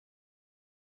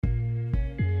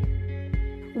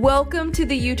Welcome to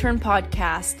the U-Turn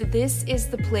Podcast. This is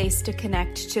the place to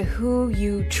connect to who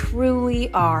you truly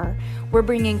are. We're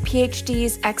bringing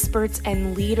PhDs, experts,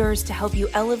 and leaders to help you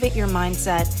elevate your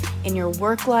mindset in your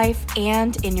work life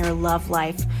and in your love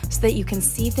life so that you can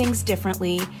see things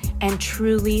differently and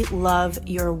truly love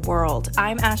your world.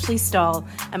 I'm Ashley Stahl.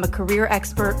 I'm a career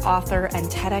expert, author, and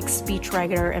TEDx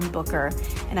speechwriter and booker,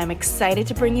 and I'm excited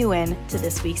to bring you in to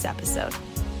this week's episode.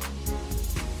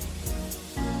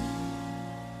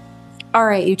 All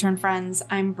right, U-Turn friends,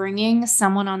 I'm bringing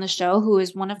someone on the show who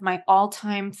is one of my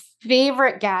all-time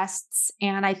favorite guests,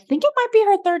 and I think it might be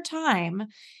her third time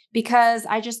because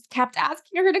I just kept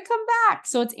asking her to come back.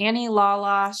 So it's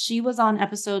Lalla. She was on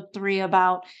episode 3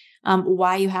 about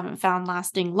why you haven't found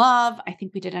lasting love. I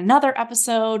think we did another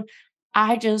episode.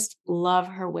 I just love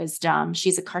her wisdom.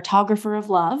 She's a cartographer of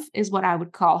love, is what I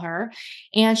would call her.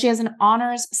 And she has an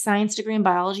honors science degree in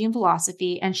biology and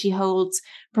philosophy, and she holds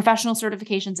professional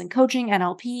certifications in coaching,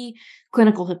 NLP,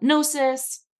 clinical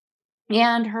hypnosis,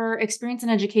 and her experience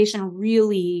and education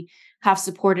really have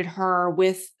supported her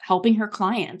with helping her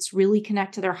clients really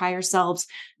connect to their higher selves,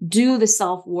 do the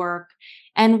self-work,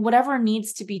 and whatever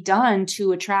needs to be done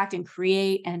to attract and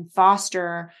create and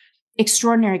foster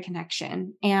extraordinary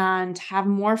connection and have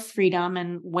more freedom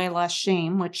and way less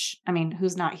shame, which, I mean,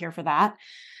 who's not here for that?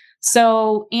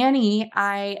 So Annie,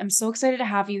 I am so excited to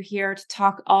have you here to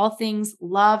talk all things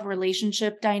love,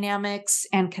 relationship dynamics,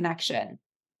 and connection.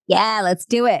 Yeah, let's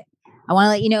do it. I want to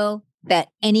let you know that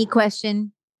any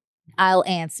question I'll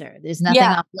answer. There's nothing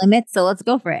off limits, so let's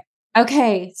go for it.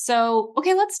 Okay,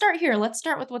 let's start here. Let's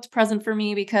start with what's present for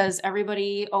me because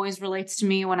everybody always relates to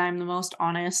me when I'm the most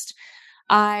honest.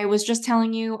 I was just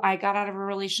telling you, I got out of a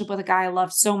relationship with a guy I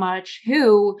love so much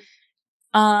who,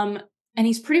 and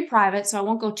he's pretty private, so I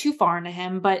won't go too far into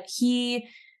him, but he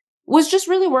was just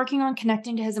really working on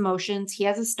connecting to his emotions. He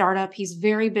has a startup. He's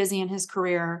very busy in his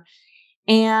career.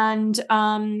 And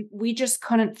we just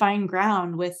couldn't find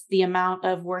ground with the amount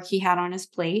of work he had on his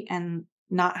plate and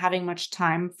not having much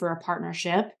time for a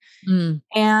partnership.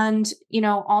 And,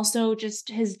 also just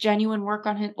his genuine work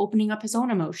on him opening up his own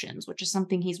emotions, which is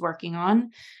something he's working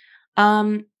on.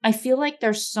 I feel like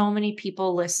there's so many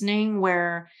people listening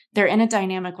where they're in a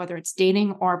dynamic, whether it's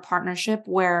dating or a partnership,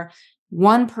 where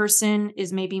one person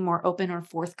is maybe more open or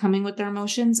forthcoming with their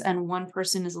emotions and one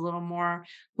person is a little more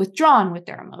withdrawn with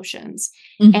their emotions.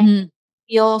 And it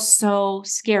feels so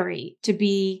scary to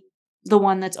be the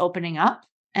one that's opening up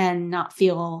and not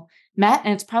feel met.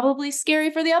 And it's probably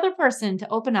scary for the other person to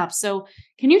open up. So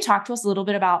can you talk to us a little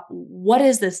bit about what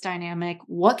is this dynamic?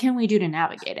 What can we do to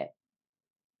navigate it?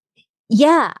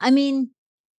 Yeah. I mean,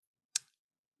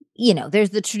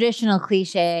 there's the traditional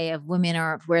cliche of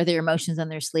women wear their emotions on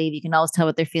their sleeve. You can always tell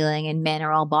what they're feeling, and men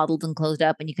are all bottled and closed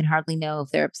up and you can hardly know if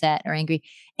they're upset or angry.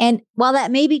 And while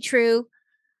that may be true,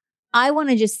 I want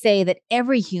to just say that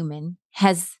every human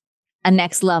has a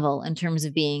next level in terms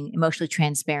of being emotionally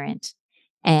transparent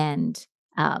and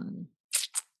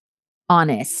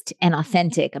honest and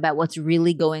authentic about what's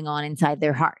really going on inside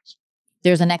their heart.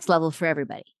 There's a next level for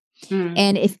everybody.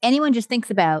 And if anyone just thinks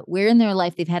about where in their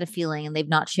life they've had a feeling and they've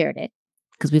not shared it,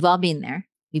 because we've all been there,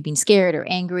 we've been scared or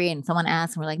angry and someone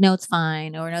asks and we're like, no, it's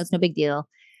fine, or no, it's no big deal.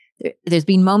 There's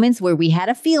been moments where we had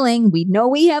a feeling, we know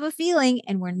we have a feeling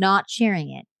and we're not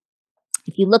sharing it.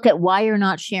 If you look at why you're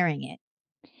not sharing it,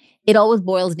 it always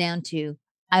boils down to,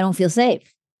 I don't feel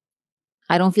safe.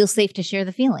 I don't feel safe to share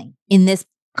the feeling in this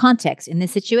context, in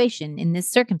this situation, in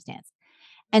this circumstance.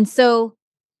 And so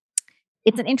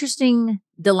it's an interesting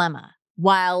dilemma.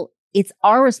 While it's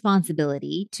our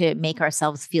responsibility to make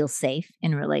ourselves feel safe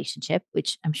in a relationship,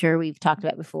 which I'm sure we've talked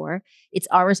about before, it's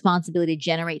our responsibility to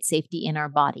generate safety in our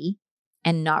body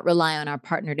and not rely on our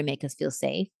partner to make us feel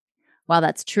safe. While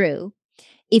that's true,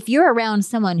 if you're around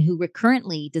someone who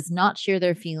recurrently does not share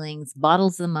their feelings,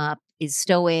 bottles them up, is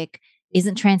stoic,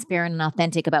 isn't transparent and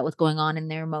authentic about what's going on in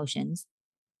their emotions,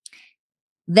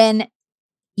 then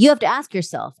you have to ask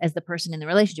yourself, as the person in the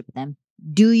relationship with them,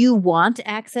 do you want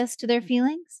access to their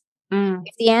feelings?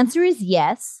 If the answer is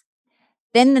yes,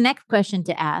 then the next question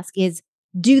to ask is,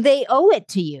 do they owe it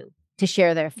to you to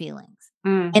share their feelings?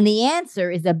 And the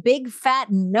answer is a big fat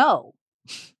no.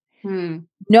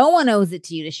 No one owes it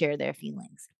to you to share their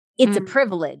feelings. It's a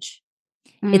privilege.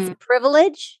 It's a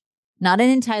privilege, not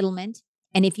an entitlement.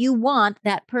 And if you want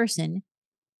that person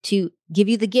to give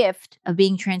you the gift of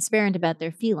being transparent about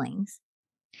their feelings,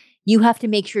 you have to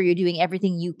make sure you're doing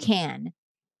everything you can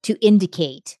to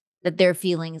indicate that their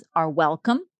feelings are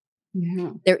welcome.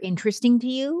 They're interesting to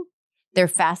you. They're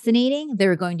fascinating.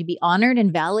 They're going to be honored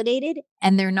and validated,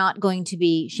 and they're not going to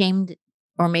be shamed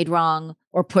or made wrong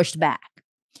or pushed back.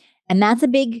 And that's a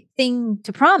big thing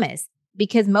to promise,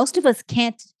 because most of us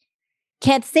can't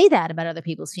say that about other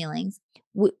people's feelings.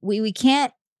 We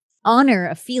can't honor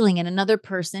a feeling in another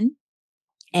person,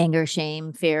 anger,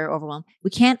 shame, fear, overwhelm. We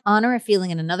can't honor a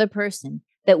feeling in another person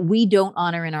that we don't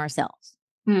honor in ourselves.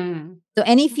 So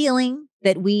any feeling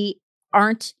that we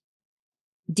aren't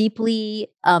deeply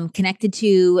connected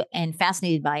to and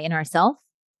fascinated by in ourselves,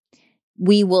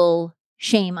 we will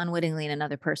shame unwittingly in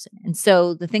another person. And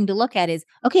so the thing to look at is,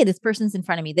 okay, this person's in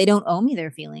front of me. They don't owe me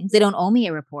their feelings. They don't owe me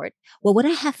a report. Well, what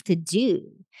do I have to do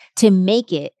to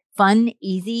make it fun,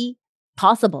 easy,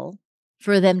 possible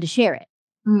for them to share it?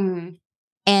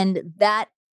 And that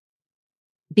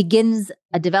begins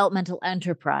a developmental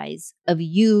enterprise of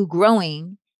you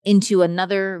growing into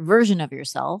another version of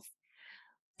yourself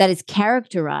that is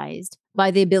characterized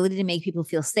by the ability to make people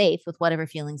feel safe with whatever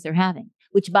feelings they're having,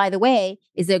 which, by the way,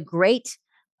 is a great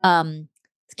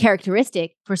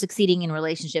characteristic for succeeding in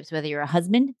relationships, whether you're a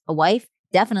husband, a wife,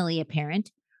 definitely a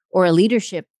parent, or a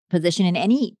leadership position in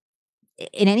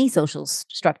any social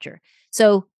structure.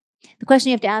 So the question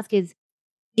you have to ask is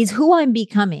who I'm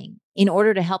becoming in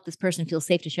order to help this person feel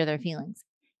safe to share their feelings?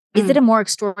 Is it a more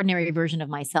extraordinary version of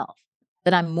myself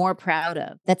that I'm more proud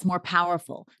of, that's more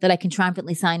powerful, that I can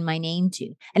triumphantly sign my name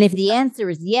to? And if the answer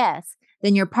is yes,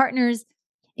 then your partner's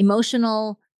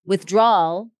emotional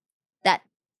withdrawal, that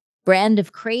brand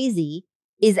of crazy,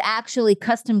 is actually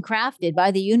custom crafted by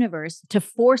the universe to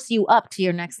force you up to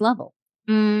your next level.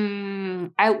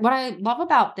 What I love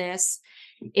about this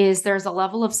is there's a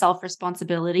level of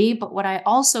self-responsibility, but what I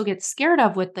also get scared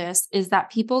of with this is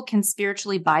that people can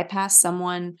spiritually bypass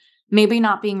someone maybe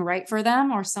not being right for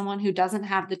them, or someone who doesn't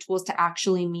have the tools to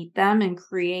actually meet them and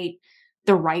create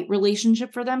the right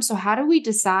relationship for them. So how do we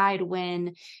decide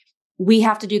when we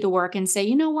have to do the work and say,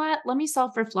 you know what, let me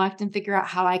self-reflect and figure out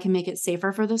how I can make it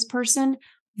safer for this person,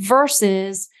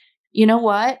 versus, you know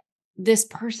what, this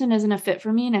person isn't a fit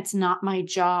for me and it's not my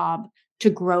job to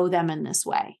grow them in this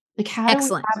way? Like, how do we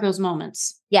Excellent. have those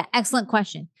moments? Yeah, excellent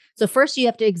question. So first you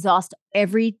have to exhaust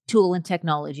every tool and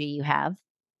technology you have.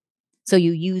 So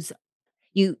you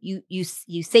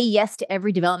say yes to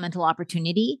every developmental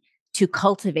opportunity to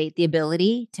cultivate the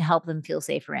ability to help them feel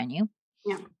safe around you.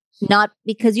 Yeah. Not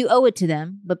because you owe it to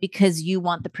them, but because you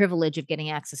want the privilege of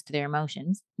getting access to their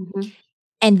emotions.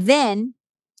 And then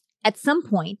at some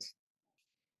point,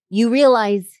 you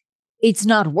realize it's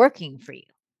not working for you.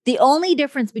 The only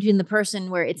difference between the person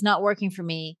where it's not working for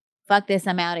me, fuck this,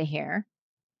 I'm out of here,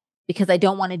 because I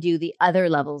don't want to do the other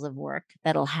levels of work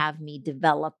that'll have me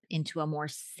develop into a more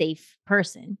safe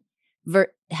person. The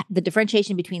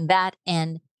differentiation between that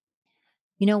and,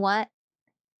 you know what?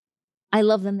 I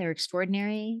love them. They're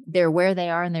extraordinary. They're where they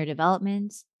are in their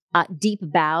development. Deep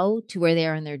bow to where they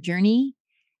are in their journey.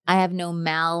 I have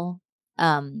no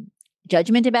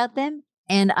judgment about them.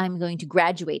 And I'm going to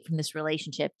graduate from this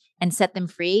relationship and set them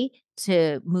free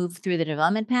to move through the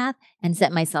development path and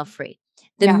set myself free.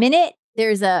 The minute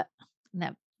there's that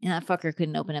fucker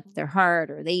couldn't open up their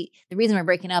heart, or the reason we're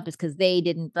breaking up is because they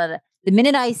didn't. The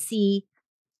minute I see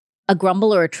a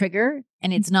grumble or a trigger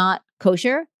and it's not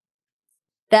kosher,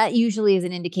 that usually is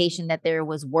an indication that there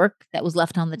was work that was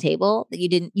left on the table that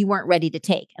you weren't ready to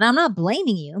take. And I'm not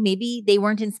blaming you. Maybe they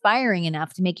weren't inspiring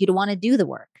enough to make you to want to do the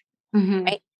work.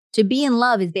 Right? To be in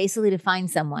love is basically to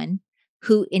find someone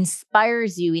who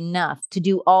inspires you enough to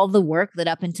do all the work that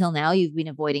up until now you've been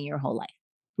avoiding your whole life.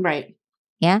 Right.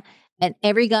 Yeah. And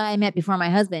every guy I met before my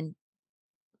husband,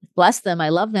 bless them, I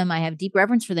love them, I have deep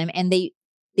reverence for them. And the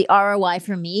ROI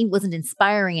for me wasn't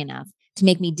inspiring enough to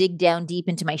make me dig down deep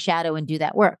into my shadow and do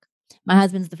that work. My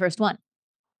husband's the first one.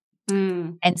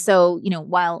 And so,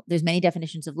 while there's many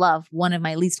definitions of love, one of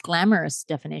my least glamorous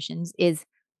definitions is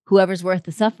whoever's worth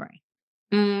the suffering.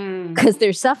 Because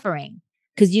they're suffering,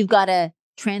 because you've got to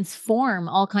transform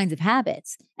all kinds of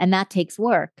habits, and that takes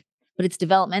work, but it's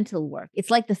developmental work.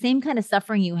 It's like the same kind of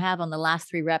suffering you have on the last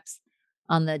 3 reps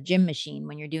on the gym machine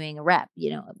when you're doing a rep,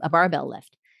 a barbell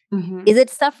lift. Is it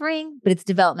suffering? But it's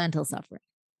developmental suffering.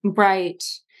 Right.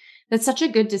 That's such a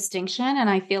good distinction. And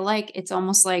I feel like it's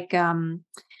almost like, I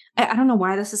don't know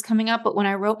why this is coming up, but when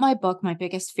I wrote my book, my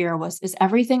biggest fear was, is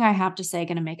everything I have to say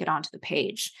going to make it onto the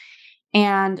page?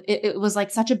 And it was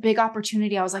like such a big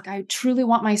opportunity. I was like, I truly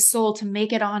want my soul to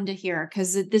make it onto here,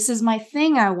 because this is my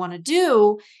thing I want to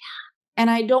do. And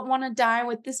I don't want to die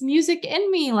with this music in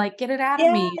me, like, get it out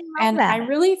of me. And I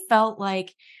really felt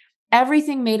like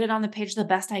everything made it on the page the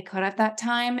best I could at that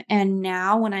time. And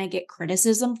now when I get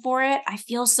criticism for it, I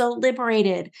feel so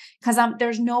liberated, because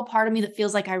there's no part of me that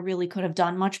feels like I really could have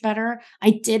done much better. I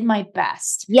did my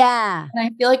best. Yeah. And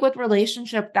I feel like with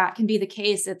relationship, that can be the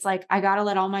case. It's like, I got to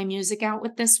let all my music out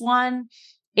with this one.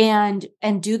 and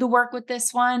do the work with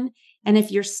this one. And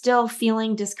if you're still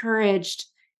feeling discouraged,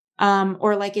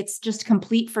 or like it's just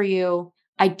complete for you,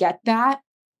 I get that.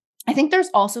 I think there's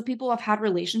also people who have had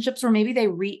relationships where maybe they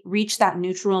reach that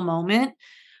neutral moment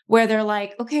where they're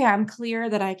like, okay, I'm clear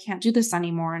that I can't do this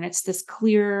anymore. And it's this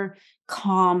clear,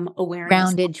 calm awareness.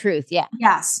 Grounded truth. Yeah.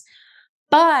 Yes.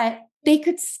 But they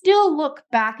could still look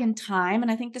back in time.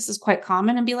 And I think this is quite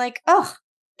common and be like, oh,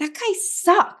 that guy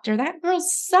sucked, or that girl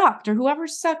sucked, or whoever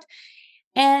sucked.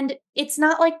 And it's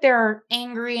not like they're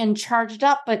angry and charged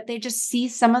up, but they just see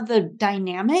some of the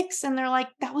dynamics and they're like,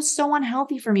 that was so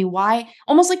unhealthy for me. Why?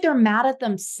 Almost like they're mad at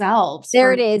themselves There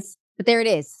for. it is. But there it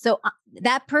is. So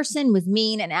that person was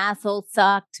mean, an asshole,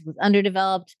 sucked, was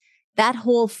underdeveloped. That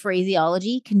whole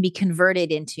phraseology can be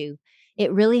converted into,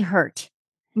 it really hurt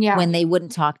Yeah. when they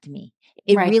wouldn't talk to me.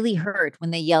 It Right. really hurt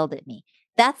when they yelled at me.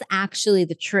 That's actually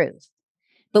the truth.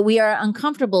 But we are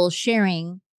uncomfortable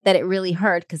sharing that it really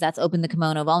hurt because that's open the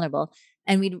kimono vulnerable.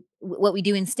 And what we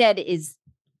do instead is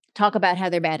talk about how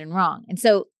they're bad and wrong. And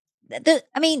so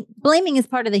blaming is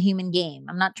part of the human game.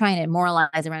 I'm not trying to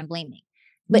moralize around blaming.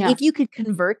 But Yeah. if you could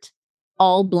convert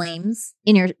all blames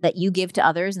that you give to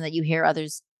others and that you hear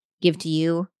others give to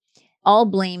you, all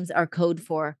blames are code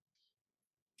for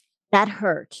that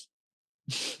hurt.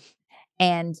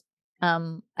 And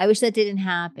I wish that didn't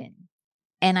happen.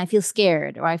 And I feel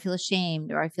scared, or I feel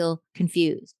ashamed, or I feel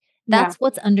confused. Yeah. That's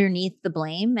what's underneath the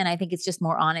blame. And I think it's just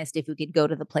more honest if we could go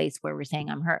to the place where we're saying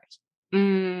I'm hurt.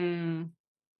 Mm,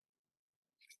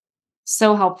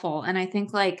 so helpful. And I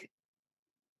think like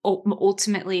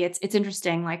ultimately it's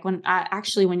interesting. Like when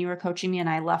you were coaching me and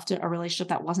I left a relationship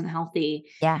that wasn't healthy,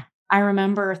 Yeah. I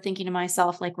remember thinking to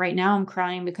myself, like, right now I'm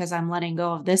crying because I'm letting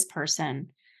go of this person.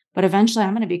 But eventually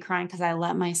I'm going to be crying because I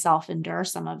let myself endure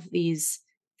some of these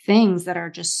things that are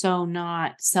just so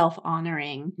not self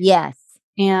honoring. Yes.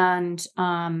 And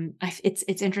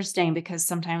it's interesting because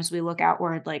sometimes we look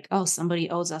outward like, oh, somebody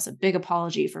owes us a big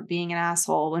apology for being an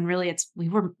asshole, when really it's we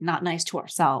were not nice to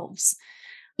ourselves.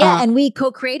 Yeah. And we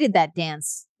co-created that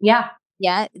dance. Yeah.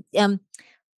 Yeah. When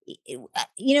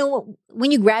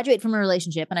you graduate from a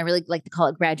relationship, and I really like to call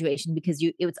it graduation because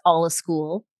it's all a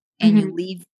school, and you Mhm.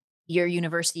 leave your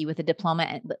university with a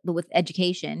diploma, but with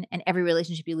education, and every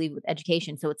relationship you leave with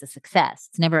education. So it's a success.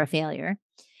 It's never a failure.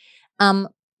 Um,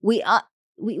 we, uh,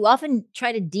 we often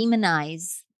try to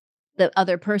demonize the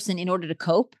other person in order to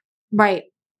cope. Right.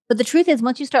 But the truth is,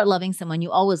 once you start loving someone,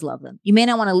 you always love them. You may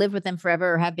not want to live with them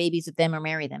forever or have babies with them or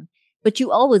marry them, but you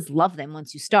always love them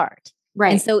once you start. And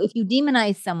Right. so if you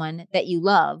demonize someone that you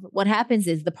love, what happens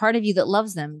is the part of you that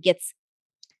loves them gets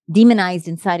demonized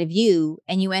inside of you,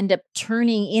 and you end up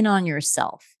turning in on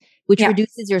yourself, which Yeah.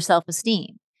 reduces your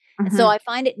self-esteem. And so Mhm. I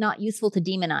find it not useful to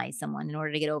demonize someone in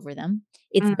order to get over them.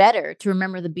 It's Mm. better to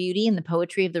remember the beauty and the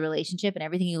poetry of the relationship and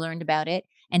everything you learned about it,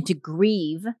 and to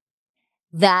grieve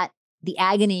that the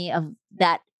agony of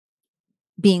that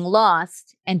being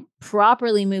lost, and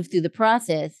properly move through the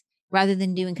process rather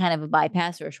than doing kind of a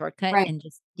bypass or a shortcut Right. and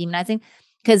just demonizing,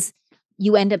 because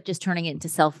you end up just turning it into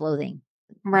self-loathing.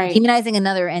 Right. Demonizing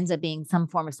another ends up being some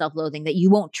form of self-loathing that you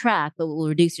won't track, but will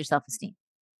reduce your self-esteem.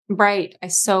 Right. I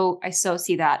so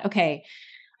see that. Okay.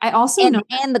 I also And know.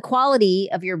 and the quality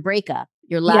of your breakup,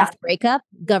 your Yeah. last breakup,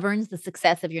 governs the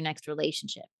success of your next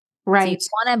relationship. So you Right.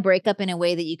 want to break up in a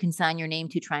way that you can sign your name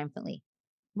to triumphantly.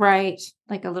 Right.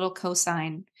 Like a little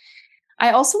cosign.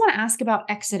 I also want to ask about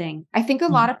exiting. I think a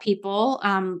lot Mhm. of people,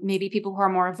 maybe people who are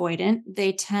more avoidant,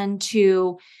 they tend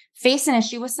to face an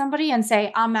issue with somebody and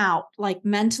say, I'm out. Like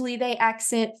mentally, they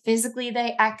exit, physically,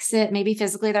 they exit. Maybe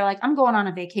physically, they're like, I'm going on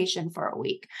a vacation for a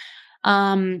week.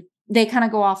 They kind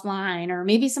of go offline, or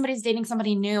maybe somebody's dating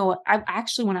somebody new. I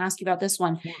actually want to ask you about this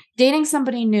one. Yeah. Dating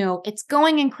somebody new, it's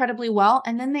going incredibly well,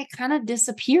 and then they kind of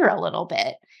disappear a little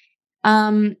bit.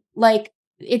 Like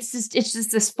it's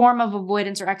just this form of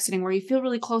avoidance or exiting where you feel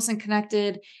really close and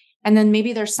connected, and then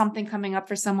maybe there's something coming up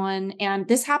for someone, and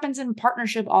this happens in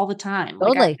partnership all the time. Like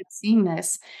I've Totally. been seeing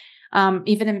this,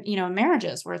 even in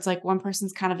marriages where it's like one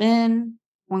person's kind of in,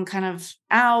 one kind of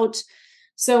out.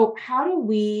 So how do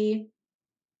we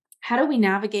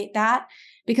navigate that?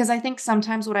 Because I think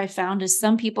sometimes what I found is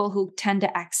some people who tend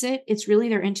to exit, it's really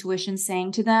their intuition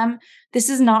saying to them, this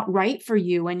is not right for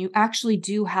you. And you actually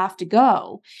do have to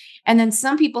go. And then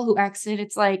some people who exit,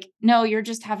 it's like, no, you're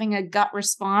just having a gut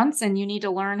response and you need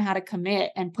to learn how to commit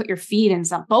and put your feet in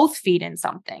both feet in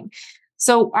something.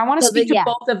 So I want to So speak to yeah,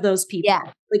 both of those yeah,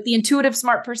 people, like the intuitive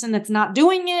smart person that's not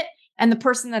doing it and the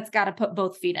person that's got to put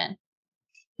both feet in.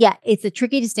 yeah. It's a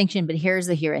tricky distinction, but here's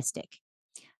the heuristic.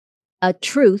 A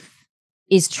truth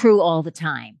is true all the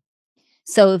time.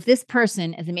 So if this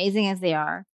person, as amazing as they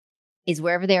are, is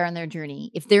wherever they are in their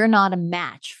journey, if they're not a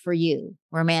match for you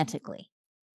romantically,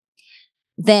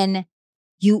 then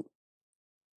you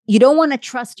don't want to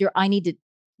trust your I need to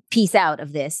peace out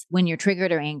of this when you're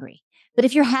triggered or angry. But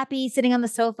if you're happy sitting on the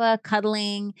sofa,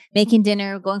 cuddling, making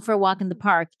dinner, going for a walk in the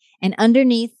park, and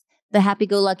underneath the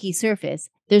happy-go-lucky surface,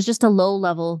 there's just a low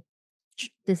level,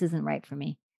 this isn't right for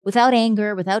me. Without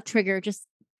anger, without trigger, just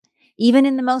even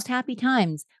in the most happy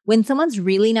times, when someone's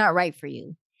really not right for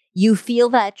you, you feel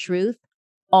that truth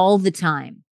all the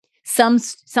time.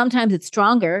 Sometimes it's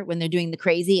stronger when they're doing the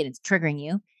crazy and it's triggering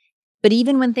you. But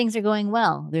even when things are going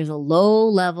well, there's a low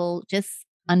level, just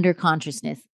under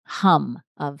consciousness hum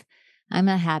of, I'm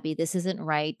not happy. This isn't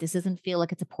right. This doesn't feel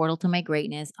like it's a portal to my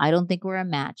greatness. I don't think we're a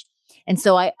match. And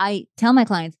so I tell my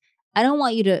clients, I don't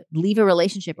want you to leave a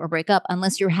relationship or break up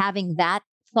unless you're having that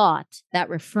thought, that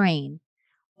refrain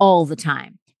all the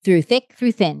time, through thick,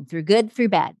 through thin, through good, through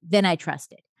bad. Then I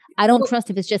trust it. I don't trust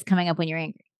if it's just coming up when you're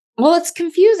angry. Well, it's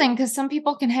confusing because some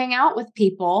people can hang out with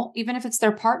people, even if it's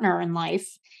their partner in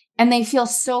life, and they feel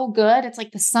so good. It's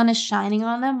like the sun is shining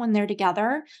on them when they're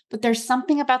together. But there's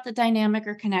something about the dynamic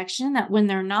or connection that when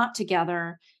they're not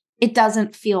together, it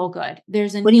doesn't feel good.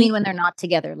 There's a What do you need, mean when they're not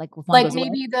together? Like if one like goes away?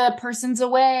 maybe the person's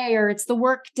away or it's the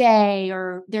work day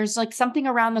or there's like something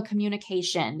around the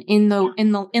communication in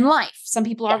life. Some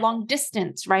people are Yeah. long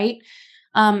distance, right?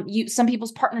 Some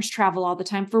people's partners travel all the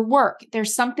time for work.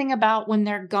 There's something about when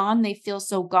they're gone, they feel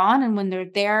so gone. And when they're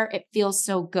there, it feels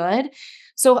so good.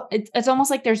 So it's almost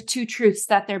like there's two truths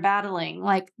that they're battling.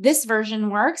 Like this version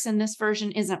works and this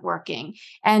version isn't working.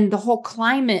 And the whole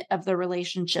climate of the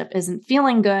relationship isn't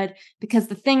feeling good because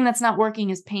the thing that's not working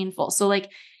is painful. So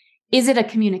like, is it a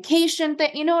communication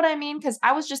thing? You know what I mean? Because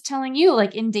I was just telling you,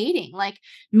 like in dating, like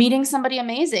meeting somebody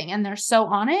amazing and they're so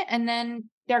on it and then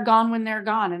they're gone when they're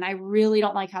gone. And I really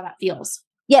don't like how that feels.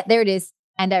 Yeah, there it is.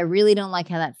 And I really don't like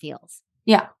how that feels.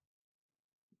 Yeah.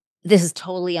 This is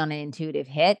totally on an intuitive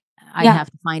hit. I'd Yeah. have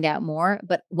to find out more.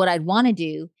 But what I'd want to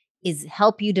do is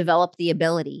help you develop the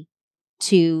ability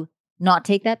to not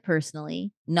take that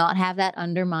personally, not have that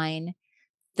undermine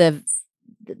the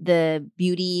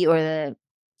beauty or the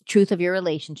truth of your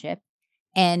relationship.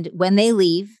 And when they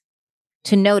leave,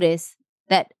 to notice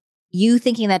that you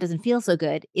thinking that doesn't feel so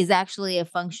good is actually a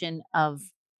function of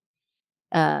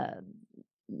uh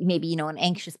maybe an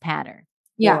anxious pattern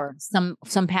Yeah. or some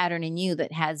pattern in you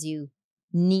that has you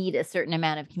need a certain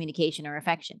amount of communication or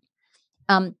affection.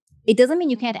 It doesn't mean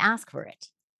you can't ask for it,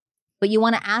 but you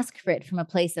want to ask for it from a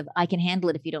place of I can handle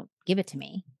it if you don't give it to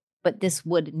me, but this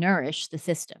would nourish the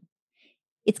system.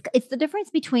 It's the difference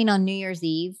between on New Year's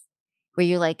Eve where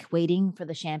you're like waiting for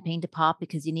the champagne to pop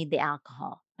because you need the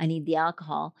alcohol. I need the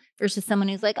alcohol versus someone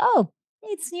who's like, "Oh,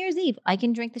 it's New Year's Eve. I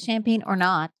can drink the champagne or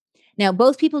not." Now,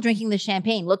 both people drinking the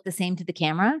champagne look the same to the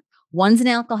camera. One's an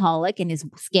alcoholic and is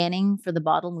scanning for the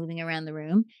bottle moving around the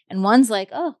room, and one's like,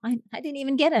 "Oh, I didn't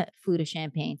even get a flute of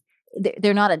champagne."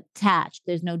 They're not attached.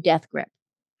 There's no death grip.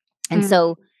 And Mm.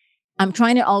 so I'm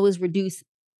trying to always reduce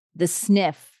the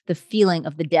sniff, the feeling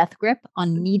of the death grip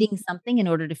on needing something in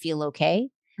order to feel okay.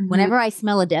 Mhm. Whenever I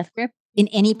smell a death grip in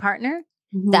any partner,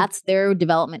 Mhm. that's their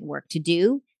development work to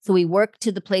do. So we work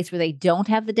to the place where they don't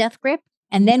have the death grip.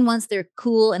 And then once they're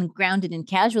cool and grounded and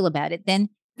casual about it, then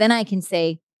I can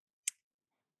say,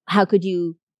 how could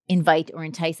you invite or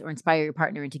entice or inspire your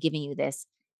partner into giving you this?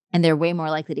 And they're way more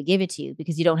likely to give it to you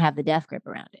because you don't have the death grip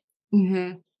around it.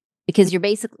 Mhm. Because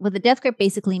what the death grip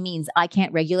basically means, I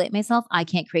can't regulate myself. I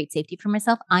can't create safety for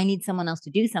myself. I need someone else to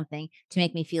do something to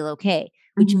make me feel okay,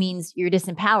 which Mhm. means you're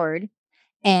disempowered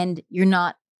and you're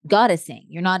not goddessing.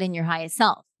 You're not in your highest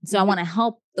self. So I Mhm. want to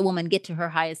help the woman get to her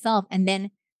highest self and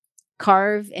then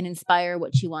carve and inspire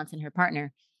what she wants in her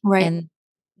partner. Right. And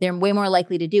they're way more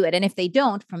likely to do it. And if they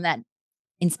don't, from that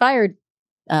inspired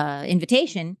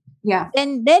invitation, Yeah.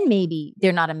 then maybe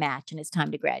they're not a match and it's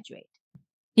time to graduate.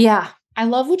 Yeah. I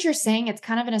love what you're saying. It's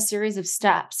kind of in a series of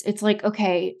steps. It's like,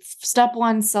 okay, step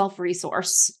one, self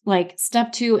resource. Like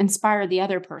step two, inspire the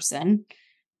other person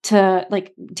to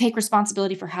like take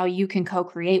responsibility for how you can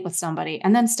co-create with somebody.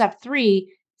 And then step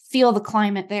three, feel the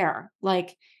climate there.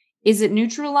 Like, is it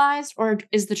neutralized or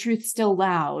is the truth still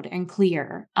loud and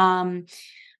clear?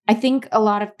 I think a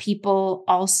lot of people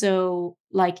also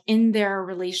like in their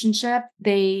relationship,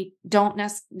 they don't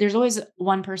there's always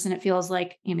one person it feels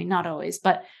like, I mean, not always,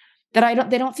 but they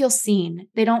don't feel seen.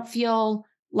 They don't feel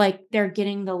like they're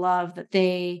getting the love that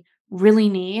they really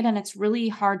need. And it's really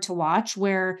hard to watch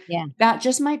where Yeah. that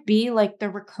just might be like the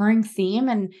recurring theme.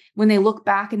 And when they look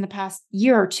back in the past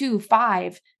year or two,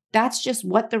 five, that's just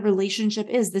what the relationship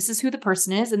is. This is who the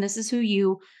person is, and this is who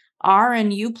you are.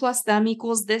 And you plus them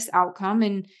equals this outcome.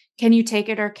 And can you take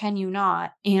it or can you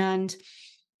not? And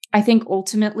I think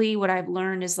ultimately what I've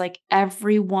learned is like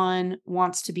everyone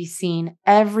wants to be seen.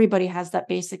 Everybody has that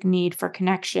basic need for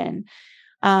connection.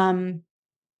 Um,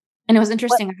 and it was What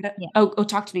interesting. yeah.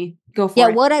 Talk to me. Go Yeah,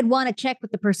 for it. what I'd wanna check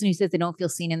with the person who says they don't feel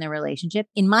seen in their relationship,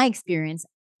 in my experience,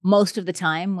 most of the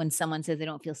time when someone says they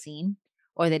don't feel seen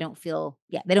or they don't feel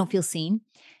seen,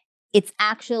 it's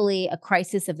actually a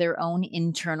crisis of their own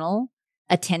internal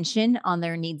attention on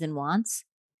their needs and wants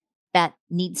that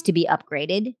needs to be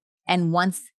upgraded. And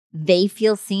once they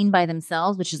feel seen by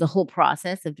themselves, which is a whole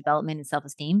process of development and self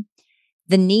esteem,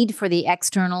 the need for the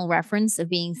external reference of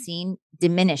being seen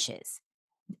diminishes.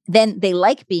 Then they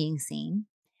like being seen,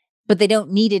 but they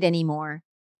don't need it anymore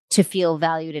to feel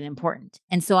valued and important.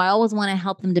 And so I always want to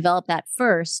help them develop that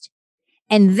first.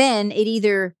 And then it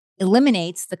either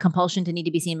eliminates the compulsion to need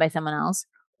to be seen by someone else,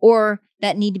 or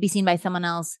that need to be seen by someone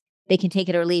else, they can take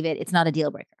it or leave it. It's not a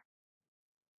deal breaker.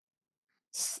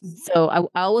 So I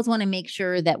always want to make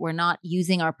sure that we're not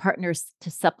using our partners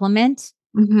to supplement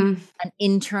Mhm. an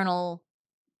internal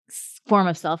form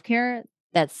of self care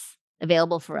that's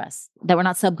available for us, that we're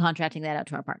not subcontracting that out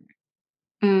to our partner.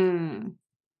 Mm.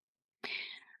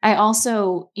 I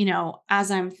also, as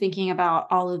I'm thinking about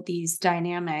all of these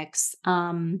dynamics,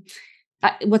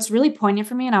 what's really poignant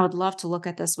for me, and I would love to look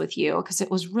at this with you because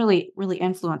it was really, really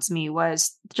influenced me,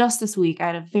 was just this week. I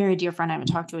had a very dear friend I haven't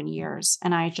talked to in years,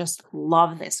 and I just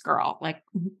love this girl. Like,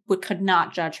 could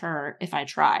not judge her if I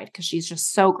tried because she's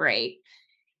just so great.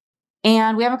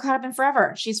 And we haven't caught up in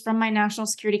forever. She's from my national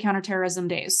security counterterrorism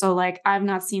days. So, like, I've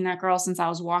not seen that girl since I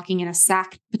was walking in a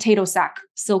potato sack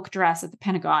silk dress at the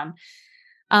Pentagon.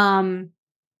 Um,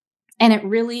 and it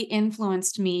really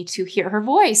influenced me to hear her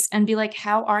voice and be like,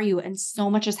 "How are you?" And so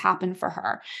much has happened for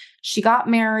her. She got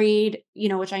married,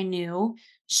 which I knew.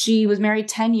 She was married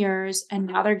 10 years and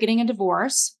now they're getting a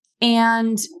divorce.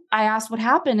 And I asked what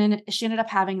happened, and she ended up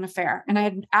having an affair. And I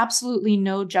had absolutely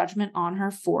no judgment on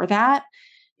her for that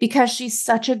because she's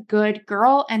such a good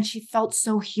girl and she felt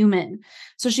so human.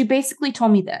 So she basically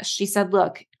told me this. She said,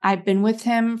 "Look, I've been with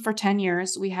him for 10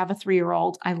 years. We have a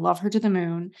 3-year-old. I love her to the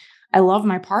moon. I love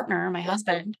my partner, my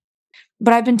husband.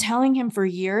 But I've been telling him for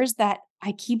years that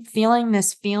I keep feeling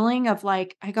this feeling of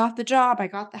like, I got the job, I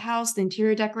got the house, the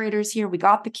interior decorator's here, we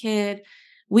got the kid,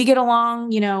 we get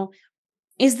along,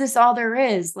 is this all there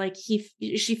is?" Like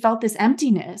she felt this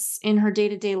emptiness in her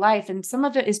day-to-day life. And some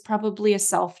of it is probably a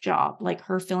self job, like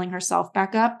her filling herself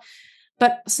back up.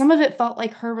 But some of it felt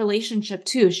like her relationship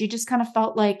too. She just kind of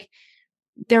felt like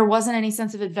there wasn't any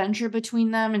sense of adventure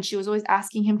between them, and she was always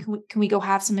asking him, "Can we go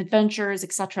have some adventures,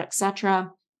 et cetera, et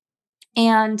cetera."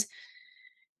 And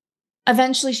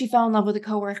eventually she fell in love with a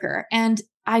coworker, and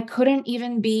I couldn't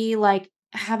even be, like,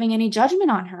 having any judgment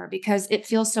on her because it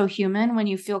feels so human when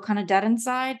you feel kinda dead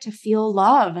inside to feel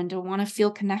love and to wanna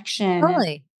feel connection,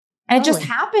 Totally. and it just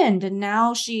Totally. happened, and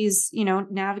now she's,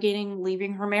 navigating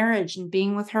leaving her marriage and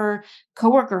being with her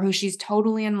coworker who she's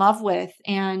totally in love with,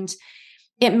 and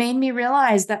it made me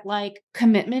realize that, like,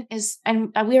 commitment is,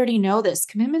 and we already know this,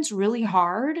 commitment's really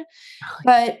hard,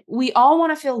 but we all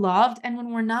wanna feel loved, and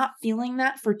when we're not feeling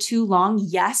that for too long,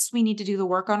 yes, we need to do the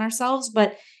work on ourselves,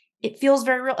 but it feels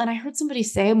very real, and I heard somebody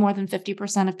say more than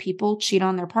 50% of people cheat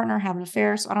on their partner, have an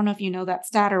affair, so I don't know if you know that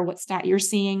stat or what stat you're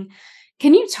seeing.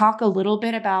 Can you talk a little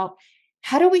bit about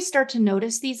how do we start to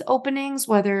notice these openings,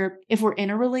 whether if we're in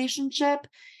a relationship,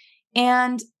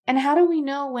 and how do we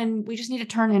know when we just need to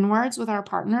turn inwards with our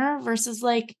partner versus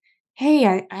like, "Hey,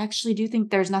 I actually do think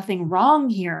there's nothing wrong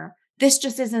here. This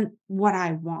just isn't what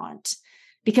I want."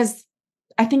 Because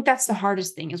I think that's the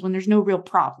hardest thing is when there's no real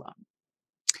problem.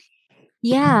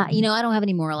 Yeah, I don't have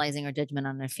any moralizing or judgment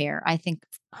on an affair. I think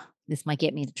this might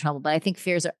get me into trouble, but I think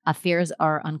affairs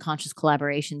are unconscious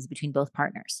collaborations between both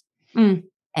partners. Mm,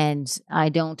 And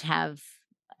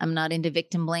I'm not into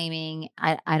victim blaming.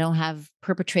 I don't have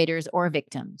perpetrators or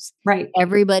victims. right.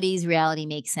 Everybody's reality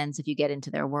makes sense if you get into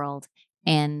their world.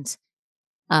 And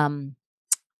um,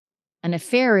 an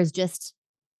affair is just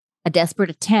a desperate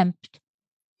attempt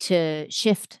to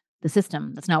shift the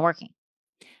system that's not working.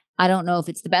 I don't know if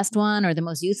it's the best one or the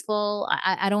most useful.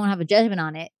 I don't have a judgment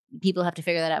on it. People have to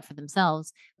figure that out for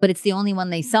themselves. But it's the only one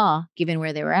they saw, given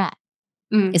where they were at.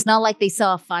 Mm, It's not like they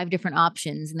saw 5 different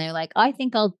options and they're like, "I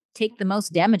think I'll take the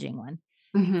most damaging one."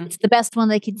 mhm, It's the best one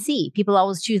they could see. People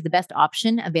always choose the best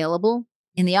option available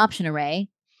in the option array.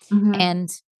 mhm,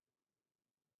 And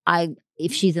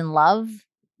if she's in love,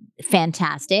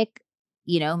 fantastic.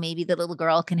 Maybe the little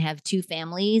girl can have 2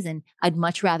 families, and I'd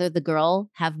much rather the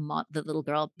little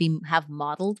girl have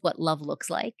modeled what love looks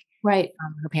like right.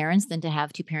 from her parents than to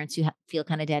have 2 parents who feel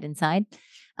kind of dead inside.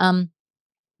 Um,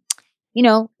 you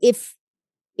know, if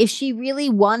if she really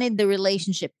wanted the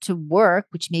relationship to work,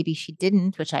 which maybe she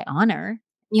didn't, which I honor,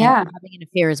 and Yeah. having an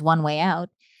affair is one way out.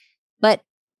 But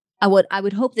I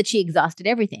would hope that she exhausted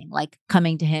everything, like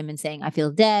coming to him and saying, I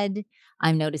feel dead.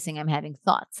 I'm noticing I'm having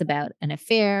thoughts about an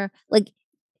affair, like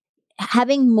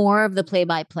having more of the play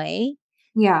by play.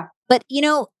 Yeah. But,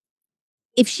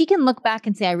 if she can look back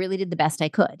and say, I really did the best I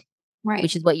could, Right.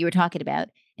 which is what you were talking about,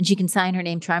 and she can sign her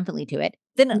name triumphantly to it,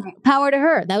 then Right. power to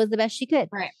her. That was the best she could.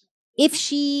 Right. If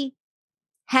she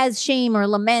has shame or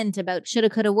lament about shoulda,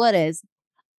 coulda, wouldas,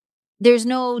 there's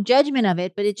no judgment of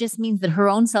it, but it just means that her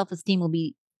own self-esteem will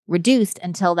be reduced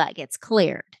until that gets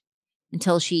cleared,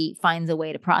 until she finds a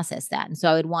way to process that. And so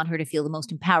I would want her to feel the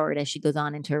most empowered as she goes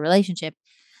on into a relationship,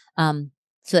 um,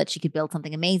 so that she could build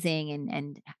something amazing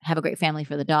and have a great family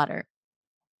for the daughter.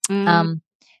 Mm. Um,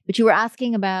 but you were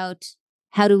asking about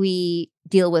how do we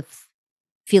deal with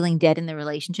feeling dead in the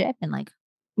relationship and like,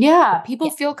 Yeah, people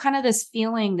yeah, feel kind of this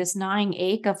feeling, this gnawing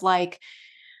ache of like,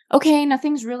 okay,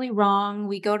 nothing's really wrong.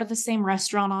 We go to the same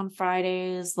restaurant on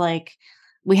Fridays, like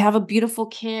we have a beautiful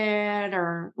kid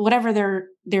or whatever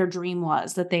their dream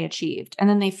was that they achieved. And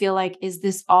then they feel like, is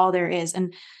this all there is?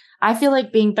 And I feel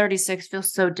like being 36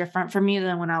 feels so different for me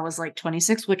than when I was like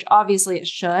 26, which obviously it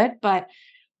should, but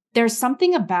there's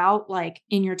something about like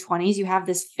in your 20s, you have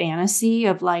this fantasy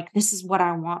of like, this is what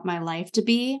I want my life to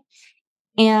be.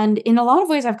 And in a lot of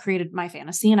ways, I've created my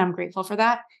fantasy and I'm grateful for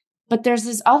that. But there's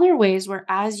these other ways where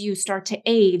as you start to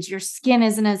age, your skin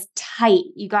isn't as tight.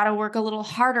 You got to work a little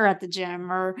harder at the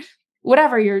gym or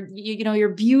whatever. Your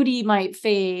beauty might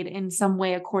fade in some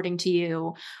way according to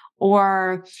you.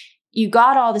 Or you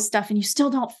got all this stuff and you still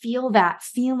don't feel that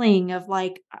feeling of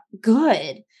like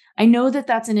good. I know that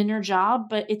that's an inner job,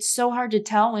 but it's so hard to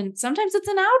tell. And sometimes it's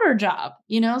an outer job.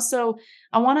 So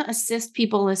I want to assist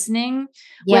people listening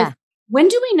with yeah. when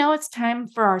do we know it's time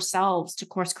for ourselves to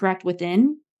course correct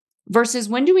within versus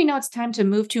when do we know it's time to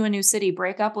move to a new city,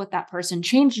 break up with that person,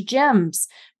 change gyms,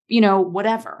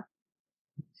 whatever?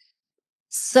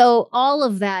 So all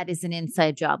of that is an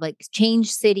inside job, like change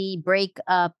city, break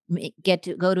up, get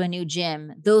to go to a new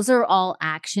gym. Those are all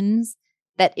actions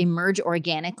that emerge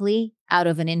organically out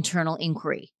of an internal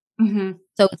inquiry. Mhm.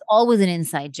 So it's always an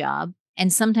inside job.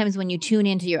 And sometimes when you tune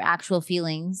into your actual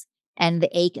feelings and the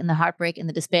ache and the heartbreak and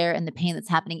the despair and the pain that's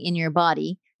happening in your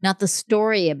body, not the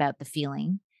story about the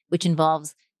feeling, which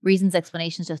involves reasons,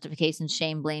 explanations, justifications,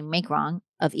 shame, blame, make wrong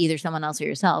of either someone else or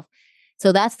yourself.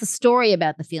 So that's the story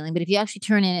about the feeling. But if you actually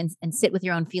turn in and sit with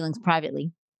your own feelings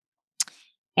privately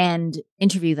and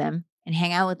interview them and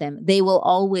hang out with them, they will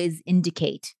always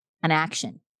indicate an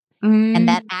action. And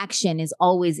that Mm, action is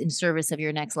always in service of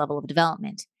your next level of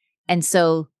development. And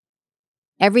so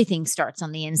everything starts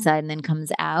on the inside and then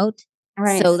comes out.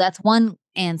 right. So that's one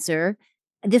answer.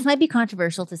 This might be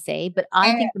controversial to say, but I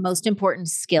Eh, think the most important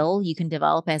skill you can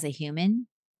develop as a human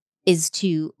is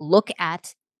to look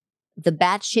at the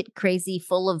batshit crazy,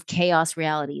 full of chaos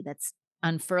reality that's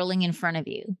unfurling in front of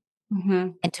you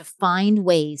mhm, and to find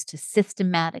ways to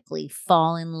systematically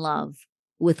fall in love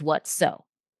with what's so.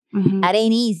 mhm, That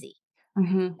ain't easy.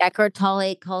 mhm. Eckhart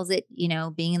Tolle calls it,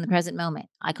 being in the present moment.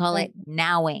 I call Right. it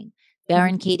nowing. Mhm,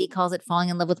 Baron Katie calls it falling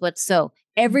in love with what's so.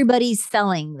 Everybody's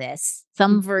selling this,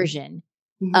 some version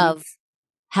mhm, of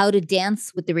how to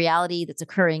dance with the reality that's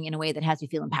occurring in a way that has you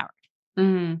feel empowered.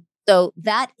 mhm, So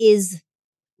that is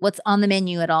what's on the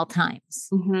menu at all times.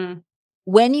 mhm.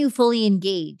 When you fully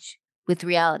engage with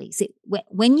reality, see,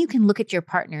 when you can look at your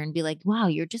partner and be like, wow,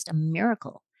 you're just a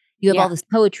miracle. You have Yeah. all this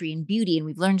poetry and beauty, and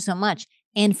we've learned so much.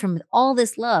 And from all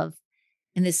this love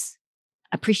and this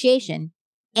appreciation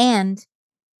and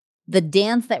the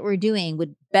dance that we're doing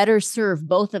would better serve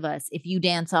both of us if you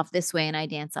dance off this way and I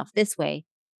dance off this way.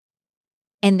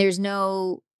 And there's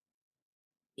no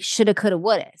shoulda, coulda,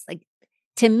 woulda. Like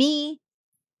to me,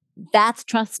 that's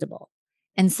trustable.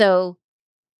 And so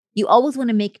you always want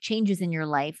to make changes in your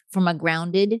life from a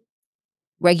grounded,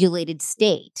 regulated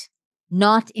state,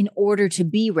 not in order to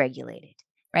be regulated,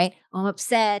 right? Oh, I'm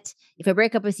upset. If I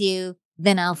break up with you,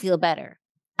 then I'll feel better.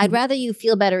 I'd Mhm. rather you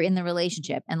feel better in the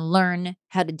relationship and learn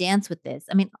how to dance with this.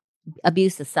 I mean,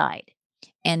 abuse aside.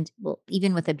 And well,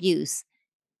 even with abuse,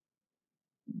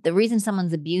 the reason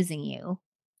someone's abusing you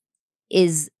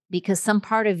is because some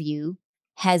part of you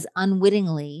has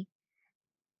unwittingly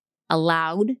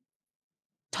allowed,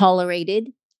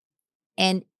 tolerated,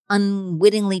 and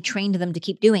unwittingly trained them to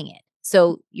keep doing it.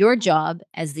 So your job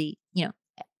as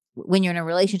when you're in a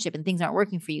relationship and things aren't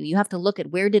working for you, you have to look at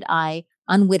where did I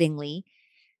unwittingly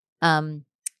um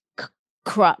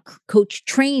coach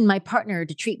train my partner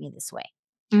to treat me this way.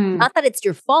 Mm, Not that it's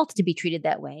your fault to be treated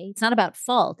that way. It's not about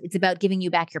fault. It's about giving you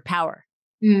back your power.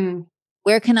 mm.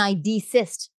 Where can I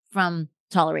desist from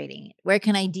tolerating it? Where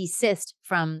can I desist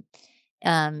from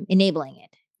enabling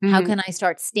it? How Mm, can I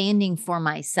start standing for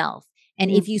myself?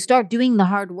 And mm, if you start doing the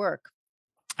hard work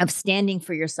of standing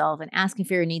for yourself and asking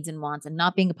for your needs and wants and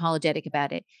not being apologetic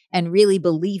about it and really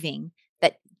believing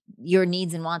that your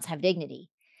needs and wants have dignity,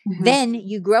 mhm, then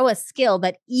you grow a skill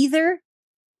that either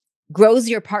grows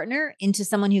your partner into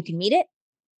someone who can meet it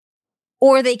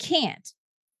or they can't.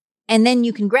 And then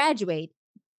you can graduate,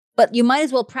 but you might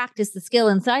as well practice the skill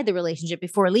inside the relationship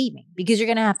before leaving because you're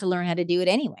going to have to learn how to do it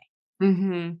anyway.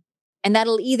 mhm, And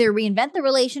that'll either reinvent the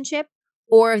relationship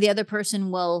or the other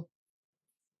person will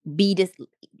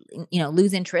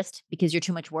lose interest because you're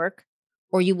too much work,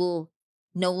 or you will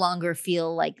no longer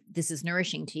feel like this is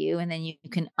nourishing to you. And then you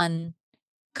can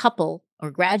uncouple or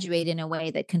graduate in a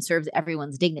way that conserves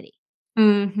everyone's dignity.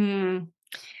 mhm.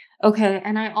 Okay,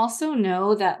 and I also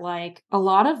know that, like, a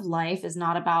lot of life is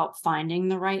not about finding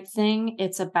the right thing,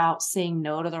 it's about saying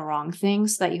no to the wrong thing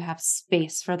so that you have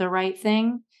space for the right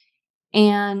thing,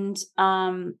 and,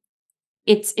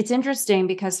 it's interesting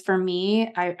because for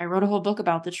me, I wrote a whole book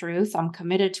about the truth, I'm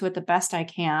committed to it the best I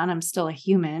can, I'm still a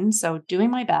human, so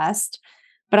doing my best,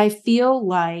 but I feel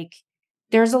like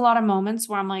there's a lot of moments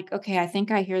where I'm like, "Okay, I think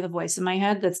I hear the voice in my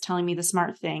head that's telling me the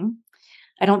smart thing."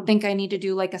 I don't think I need to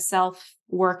do like a self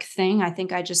work thing. I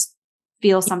think I just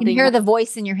feel You can something hear that the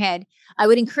voice in your head. I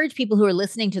would encourage people who are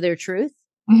listening to their truth,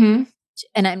 Mhm.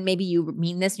 and maybe you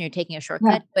mean this and you're taking a Yeah,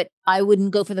 shortcut, but I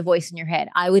wouldn't go for the voice in your head.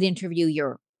 I would interview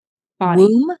your body.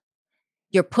 womb,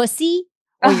 your pussy,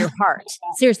 or your heart.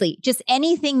 Seriously, just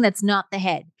anything that's not the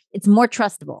head. It's more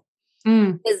trustable.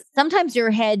 Mm, Because sometimes your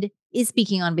head is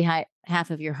speaking on behalf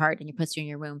of your heart and your pussy in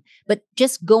your womb, but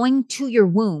just going to your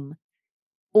womb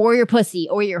or your pussy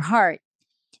or your heart,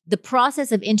 the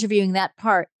process of interviewing that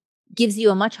part gives you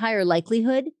a much higher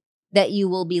likelihood that you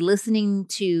will be listening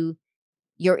to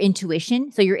your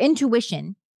intuition. So your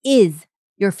intuition is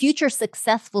your future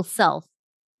successful self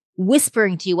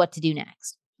whispering to you what to do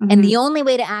next. And mhm, the only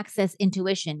way to access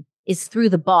intuition is through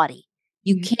the body.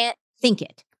 You mhm. can't think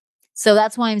it. So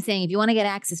that's why I'm saying if you want to get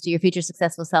access to your future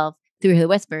successful self through the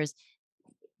whispers,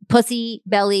 pussy,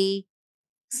 belly,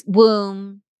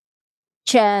 womb,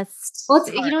 chest, Well,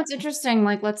 heart. it's interesting.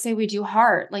 Like, let's say we do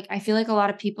heart. Like, I feel like a lot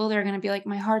of people, they're going to be like,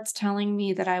 my heart's telling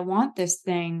me that I want this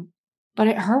thing, but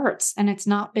it hurts and it's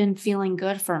not been feeling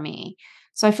good for me.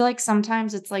 So I feel like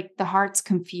sometimes it's like the heart's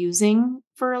confusing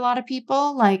for a lot of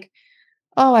people. Like,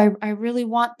 oh, I really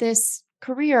want this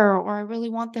career or I really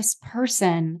want this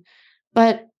person,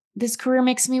 but this career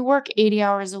makes me work 80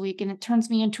 hours a week and it turns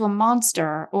me into a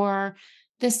monster. Or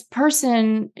this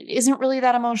person isn't really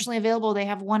that emotionally available. They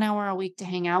have 1 hour a week to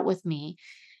hang out with me.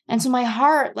 And so my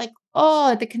heart, like,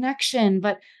 oh, the connection.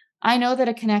 But I know that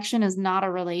a connection is not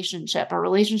a relationship. A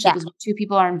relationship Yeah, is when two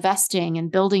people are investing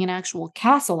and building an actual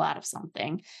castle out of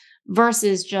something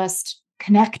versus just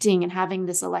connecting and having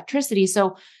this electricity.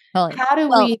 So, totally. how do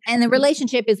Well, we and the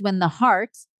relationship is when the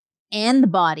heart and the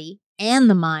body and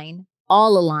the mind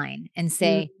all align and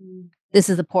say, Mhm. this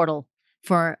is a portal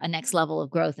for a next level of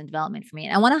growth and development for me.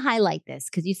 And I want to highlight this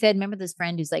because you said, remember this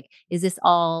friend who's like, is this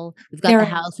all? We've got There the it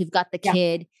is. house, we've got the Yeah.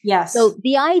 kid. Yes. So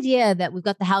the idea that we've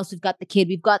got the house, we've got the kid,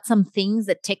 we've got some things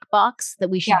that tick box that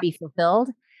we Yeah. should be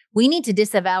fulfilled. We need to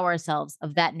disavow ourselves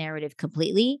of that narrative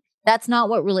completely. That's not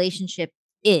what relationship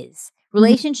is. Mhm.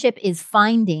 Relationship is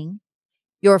finding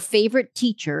your favorite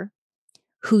teacher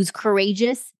who's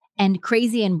courageous and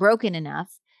crazy and broken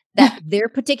enough that their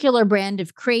particular brand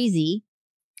of crazy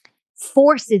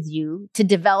forces you to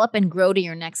develop and grow to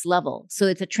your next level. So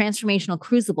it's a transformational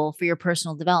crucible for your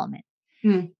personal development.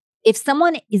 Mm. If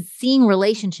someone is seeing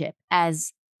relationship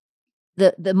as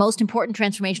the most important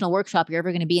transformational workshop you're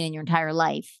ever going to be in your entire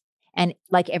life, and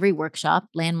like every workshop,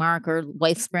 Landmark or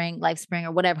LifeSpring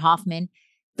or whatever, Hoffman,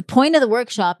 the point of the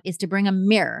workshop is to bring a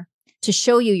mirror to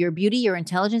show you your beauty, your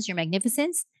intelligence, your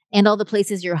magnificence, and all the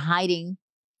places you're hiding,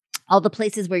 all the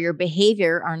places where your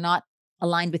behavior are not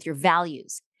aligned with your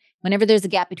values. Whenever there's a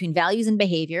gap between values and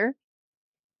behavior,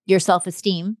 your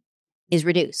self-esteem is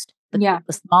reduced. Yeah.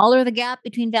 The smaller the gap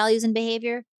between values and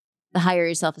behavior, the higher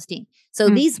your self-esteem. So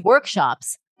Mm. these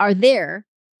workshops are there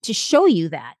to show you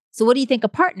that. So what do you think a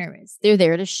partner is? They're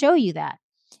there to show you that.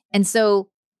 And so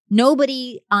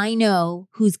nobody I know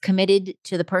who's committed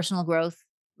to the personal growth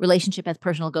relationship as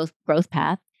personal growth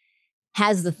path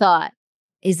has the thought,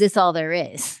 is this all there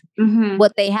is? Mhm.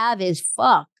 What they have is,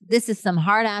 fuck, this is some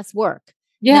hard ass work.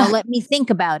 Now Yeah. let me think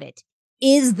about it.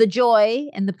 Is the joy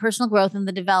and the personal growth and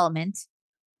the development,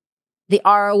 the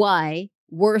ROI,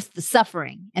 worth the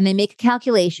suffering? And they make a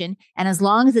calculation. And as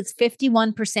long as it's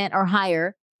 51% or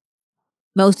higher,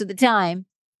 most of the time,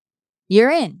 you're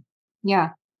in. Yeah.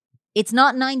 It's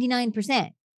not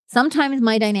 99%. Sometimes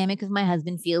my dynamic with my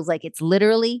husband feels like it's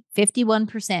literally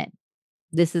 51%.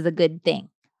 This is a good thing.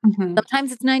 Mhm.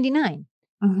 Sometimes it's 99,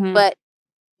 Mhm. but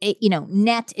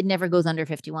net, it never goes under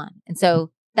 51. And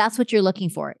so that's what you're looking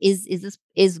for.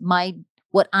 Is my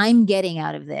what I'm getting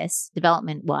out of this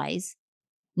development wise,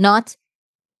 not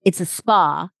it's a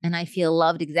spa and I feel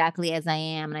loved exactly as I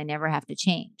am and I never have to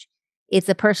change. It's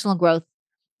a personal growth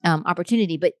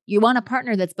opportunity, but you want a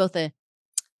partner that's both a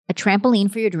trampoline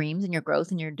for your dreams and your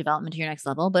growth and your development to your next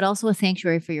level, but also a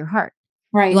sanctuary for your heart.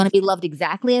 You Right. want to be loved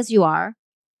exactly as you are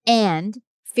and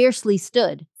fiercely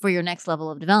stood for your next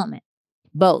level of development.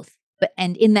 Both, but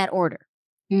and in that order.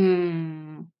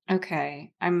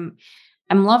 Okay.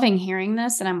 I'm loving hearing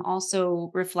this, and I'm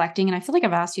also reflecting, and I feel like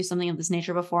I've asked you something of this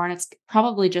nature before, and it's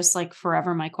probably just like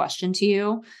forever my question to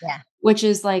you, Yeah. which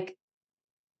is like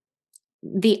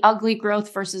the ugly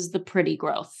growth versus the pretty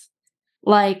growth.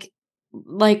 Like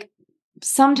like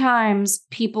sometimes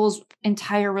people's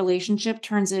entire relationship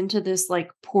turns into this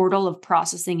like portal of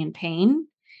processing and pain.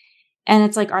 And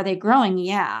it's like, are they growing?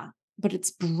 Yeah, but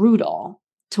it's brutal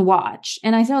to watch.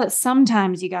 And I know that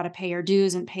sometimes you got to pay your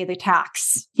dues and pay the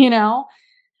tax, you know?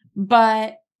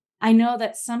 But I know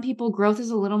that some people growth is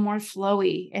a little more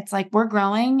flowy. It's like we're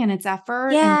growing and it's effort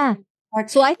and Yeah. like,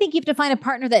 So I think you have to find a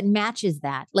partner that matches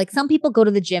that. Like some people go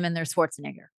to the gym and they're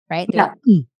Schwarzenegger, right? They're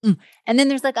yeah, like, And then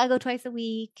there's like, I go twice a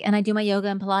week and I do my yoga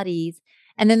and Pilates.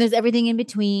 And then there's everything in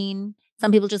between.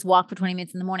 Some people just walk for 20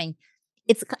 minutes in the morning.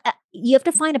 You have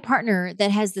to find a partner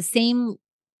that has the same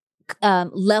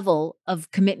level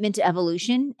of commitment to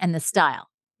evolution and the style.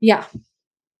 yeah.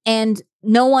 And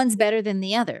no one's better than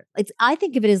the other. I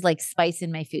think of it as like spice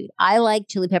in my food. I like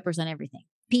chili peppers on everything.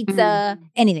 Mhm. Pizza,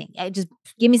 anything. I just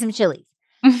give me some chilies.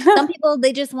 Some people,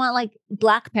 they just want like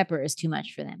black pepper is too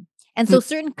much for them. And so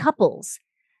certain couples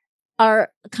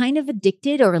are kind of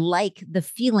addicted or like the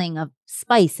feeling of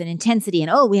spice and intensity.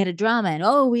 And oh, we had a drama and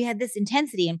oh, we had this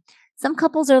intensity. And some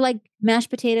couples are like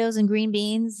mashed potatoes and green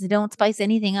beans. They don't spice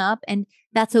anything up. And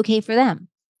that's okay for them.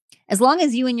 As long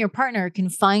as you and your partner can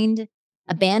find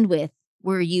a bandwidth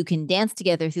where you can dance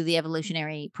together through the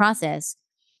evolutionary process,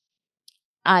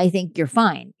 I think you're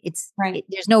fine. Right.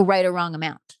 There's no right or wrong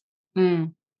amount.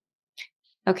 Mm.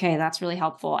 Okay, that's really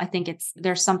helpful. I think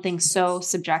there's something so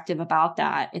subjective about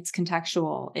that. It's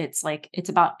contextual. It's like it's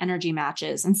about energy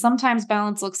matches. And sometimes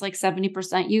balance looks like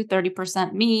 70% you,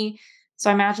 30% me. So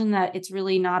I imagine that it's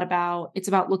really not about it's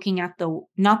about looking at the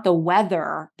not the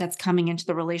weather that's coming into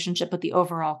the relationship, but the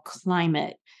overall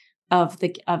climate of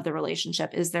the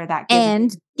relationship. Is there that give and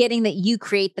And getting that you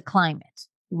create the climate,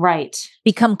 right.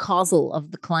 become causal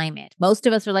of the climate. Most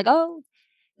of us are like, oh,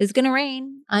 it's going to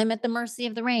rain. I'm at the mercy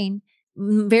of the rain.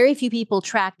 Very few people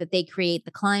track that they create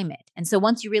the climate. And so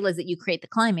once you realize that you create the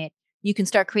climate, you can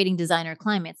start creating designer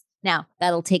climates. Now,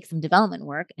 that'll take some development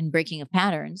work and breaking of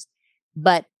patterns,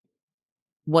 but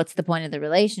what's the point of the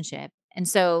relationship? And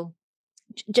so,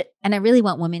 and I really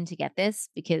want women to get this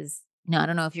because, I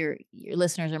don't know if your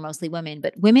listeners are mostly women,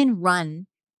 but women run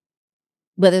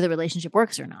whether the relationship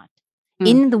works or not. Mm,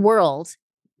 In the world,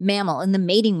 in the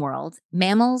mating world,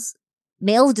 males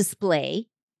display,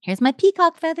 here's my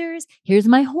peacock feathers, here's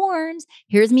my horns,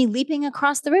 here's me leaping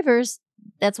across the rivers.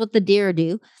 That's what the deer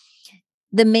do.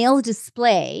 The males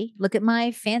display, look at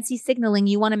my fancy signaling,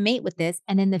 you want to mate with this,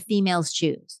 and then the females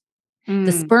choose. The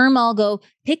mm. sperm all go,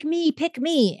 pick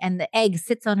me, and the egg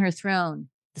sits on her throne.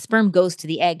 The sperm goes to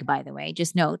the egg, by the way,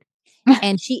 just note.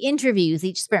 And she interviews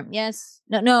each sperm. Yes,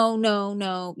 no, no, no,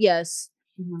 no, yes.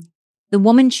 Mhm. The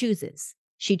woman chooses.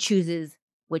 She chooses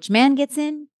which man gets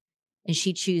in, and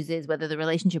she chooses whether the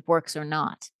relationship works or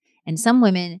not. And some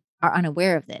women are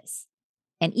unaware of this.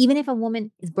 And even if a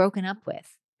woman is broken up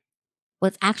with,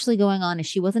 what's actually going on is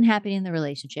she wasn't happy in the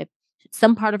relationship.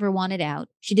 Some part of her wanted out.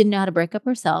 She didn't know how to break up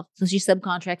herself, so she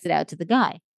subcontracts it out to the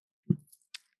guy. It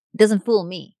doesn't fool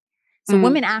me. So Mm,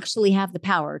 women actually have the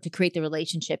power to create the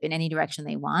relationship in any direction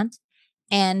they want.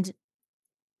 And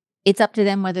it's up to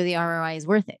them whether the ROI is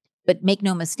worth it. But make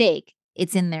no mistake,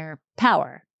 it's in their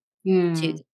power to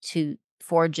mm, to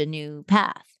forge a new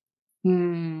path. They're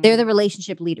mm. the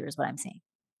relationship leader is what I'm saying.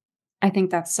 I think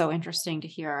that's so interesting to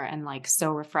hear and like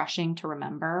so refreshing to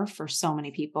remember for so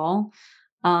many people.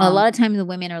 A Um, lot of times the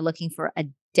women are looking for a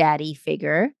daddy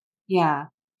figure yeah.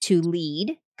 to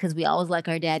lead because we always like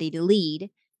our daddy to lead.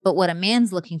 But what a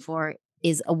man's looking for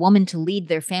is a woman to lead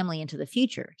their family into the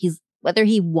future. Whether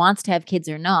he wants to have kids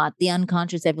or not, the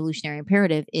unconscious evolutionary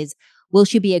imperative is, will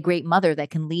she be a great mother that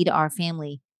can lead our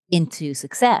family into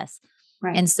success?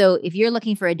 Right. And so if you're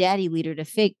looking for a daddy leader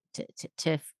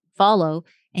to follow,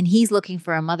 and he's looking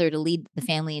for a mother to lead the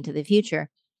family into the future,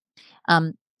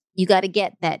 um, you got to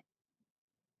get that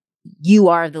you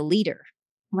are the leader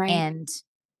Right. and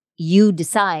you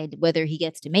decide whether he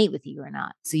gets to mate with you or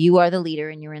not. So you are the leader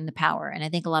and you're in the power. And I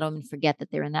think a lot of women forget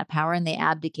that they're in that power and they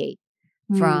abdicate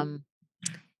Mm, from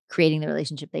creating the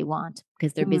relationship they want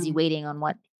because they're busy mm, waiting on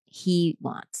what he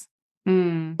wants.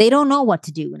 mm, They don't know what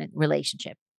to do in a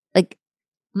relationship. Like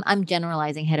I'm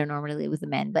generalizing heteronormatively with the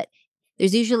men, but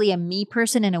there's usually a me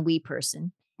person and a we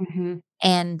person. mhm.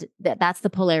 And that's the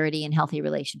polarity in healthy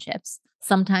relationships.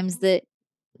 Sometimes the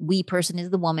we person is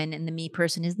the woman and the me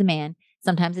person is the man.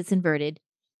 Sometimes it's inverted,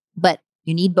 but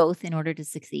you need both in order to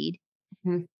succeed.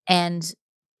 Mhm. And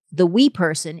the we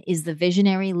person is the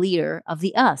visionary leader of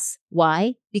the us.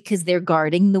 Why? Because they're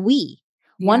guarding the we.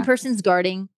 One Yeah, person's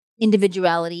guarding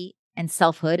individuality and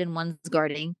selfhood, and one's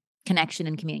guarding connection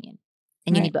and communion.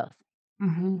 And you right. need both.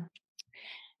 Mhm.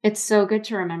 It's so good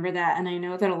to remember that, and I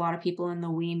know that a lot of people in the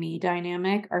we me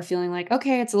dynamic are feeling like,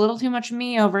 "Okay, it's a little too much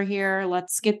me over here.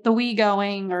 Let's get the we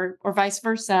going," or vice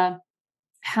versa.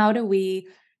 How do we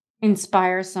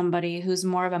inspire somebody who's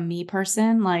more of a me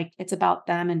person? Like, it's about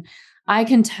them, and I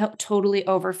can totally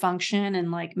overfunction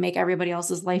and, like, make everybody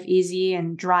else's life easy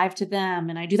and drive to them,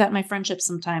 and I do that in my friendships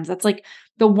sometimes. That's, like,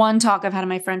 the one talk I've had in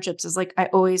my friendships is, like, I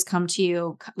always come to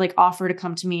you, like, offer to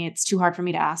come to me. It's too hard for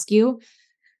me to ask you.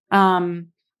 Um,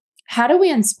 how do we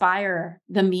inspire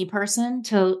the me person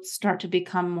to start to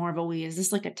become more of a we? Is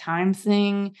this like a time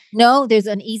thing? No, there's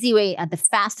an easy way, the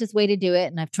fastest way to do it.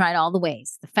 And I've tried all the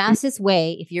ways. The Mm, fastest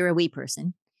way, if you're a we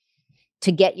person,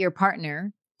 to get your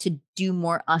partner to do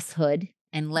more ushood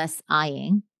and less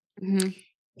eyeing mhm,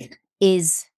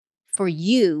 is for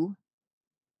you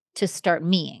to start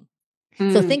meing.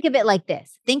 So mm, think of it like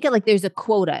this. Think of like there's a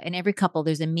quota in every couple.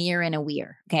 There's a meer and a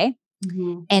weir. Okay.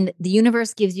 mhm, And the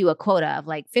universe gives you a quota of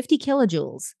like 50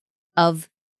 kilojoules of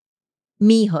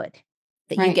mehood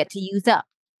that you right, get to use up.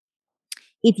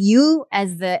 If you,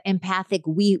 as the empathic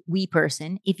we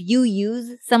person, if you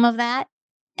use some of that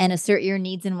and assert your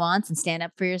needs and wants and stand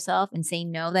up for yourself and say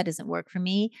no, that doesn't work for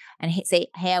me, and say,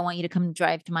 hey, I want you to come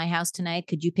drive to my house tonight.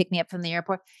 Could you pick me up from the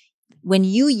airport? When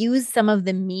you use some of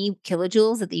the me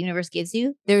kilojoules that the universe gives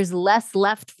you, there's less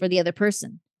left for the other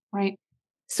person. right.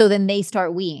 So then they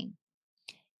start weeing.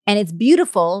 And it's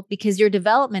beautiful because your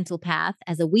developmental path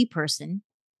as a we person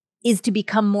is to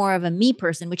become more of a me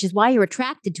person, which is why you're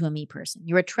attracted to a me person.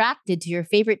 You're attracted to your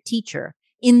favorite teacher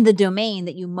in the domain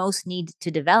that you most need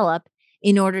to develop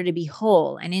in order to be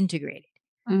whole and integrated.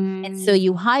 And so Mm,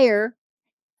 you hire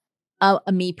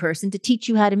a me person to teach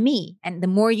you how to me. And the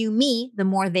more you me, the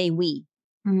more they we.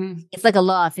 mhm. It's like a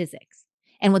law of physics.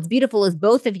 And what's beautiful is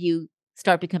both of you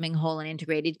start becoming whole and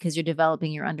integrated because you're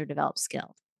developing your underdeveloped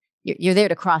skill. You're there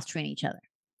to cross train each other.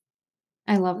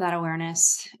 I love that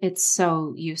awareness. It's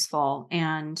so useful,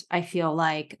 and I feel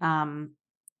like,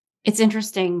 it's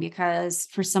interesting because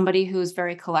for somebody who's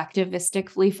very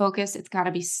collectivistically focused, it's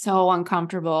gotta be so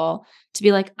uncomfortable to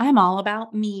be like, "I'm all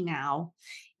about me now."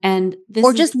 And Or this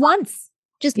is just once,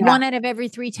 just yeah, one out of every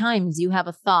 3 times you have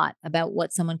a thought about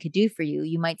what someone could do for you,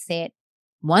 you might say it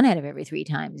 1 out of every 3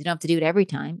 times. You don't have to do it every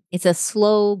time. It's a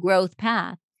slow growth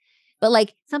path. But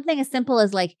like something as simple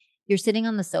as like you're sitting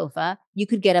on the sofa, you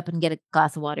could get up and get a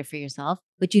glass of water for yourself,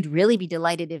 but you'd really be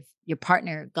delighted if your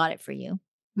partner got it for you.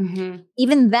 mhm,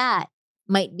 Even that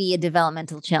might be a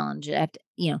developmental challenge. I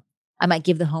might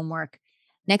give the homework.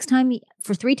 Next time,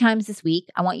 for 3 times this week,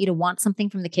 I want you to want something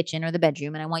from the kitchen or the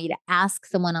bedroom, and I want you to ask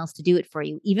someone else to do it for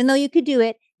you. Even though you could do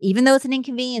it, even though it's an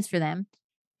inconvenience for them,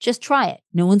 just try it.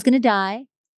 No one's going to die.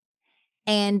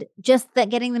 And just that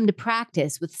getting them to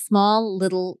practice with small,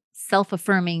 little self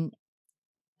affirming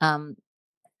um,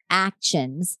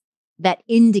 actions that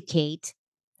indicate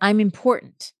I'm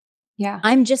important. yeah,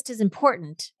 I'm just as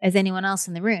important as anyone else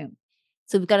in the room.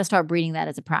 So we've got to start breeding that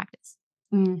as a practice.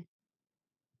 mm.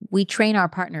 We train our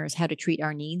partners how to treat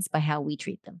our needs by how we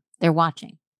treat them. They're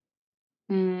watching.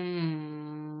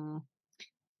 Mm.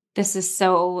 This is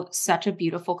such a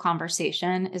beautiful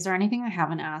conversation. Is there anything I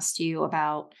haven't asked you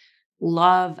about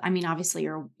love? I mean, obviously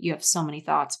you have so many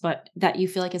thoughts, but that you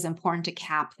feel like is important to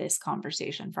cap this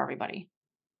conversation for everybody.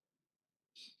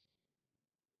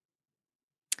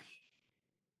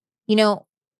 You know,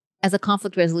 as a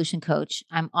conflict resolution coach,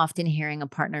 I'm often hearing a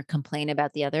partner complain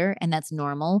about the other, and that's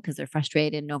normal because they're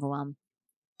frustrated and overwhelmed.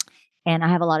 And I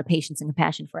have a lot of patience and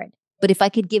compassion for it. But if I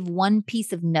could give one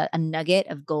piece of a nugget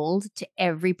of gold to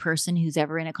every person who's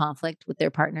ever in a conflict with their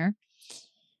partner,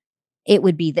 it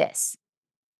would be this.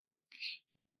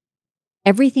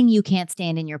 Everything you can't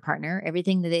stand in your partner,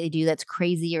 everything that they do that's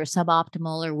crazy or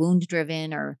suboptimal or wound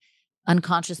driven or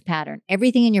unconscious pattern,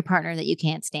 everything in your partner that you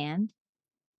can't stand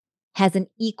has an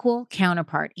equal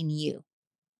counterpart in you.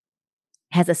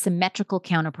 has a symmetrical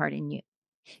counterpart in you.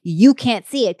 You can't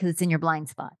see it because it's in your blind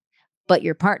spot, but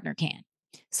your partner can.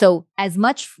 So as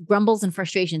much grumbles and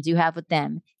frustrations you have with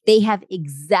them, they have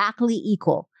exactly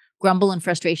equal grumble and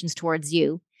frustrations towards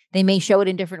you. They may show it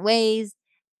in different ways.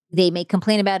 They may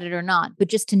complain about it or not. But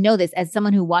just to know this, as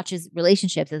someone who watches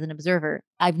relationships as an observer,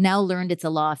 I've now learned it's a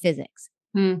law of physics,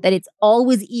 that it's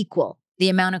always equal, the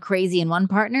amount of crazy in one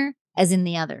partner as in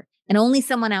the other. And only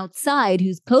someone outside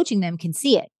who's coaching them can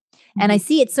see it. And I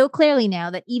see it so clearly now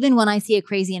that even when I see a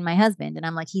crazy in my husband and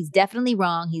I'm like, he's definitely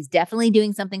wrong, he's definitely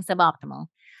doing something suboptimal,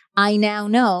 I now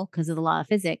know, because of the law of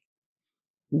physics,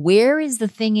 where is the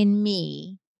thing in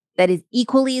me that is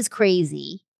equally as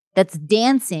crazy, that's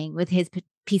dancing with his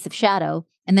piece of shadow,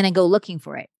 and then I go looking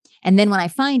for it. And then when I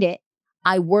find it,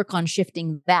 I work on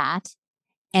shifting that,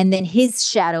 and then his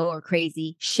shadow or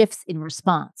crazy shifts in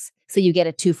response. So you get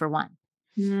a 2-for-1.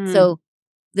 So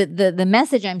the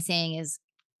message I'm saying is,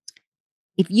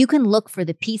 if you can look for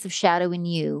the piece of shadow in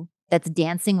you that's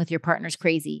dancing with your partner's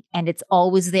crazy, and it's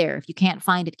always there. If you can't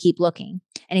find it, keep looking.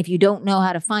 And if you don't know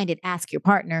how to find it, ask your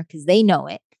partner because they know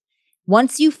it.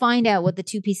 Once you find out what the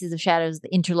two pieces of shadows,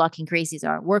 the interlocking crazies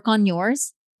are, work on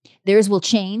yours. Theirs will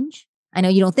change. I know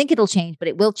you don't think it'll change, but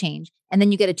it will change. And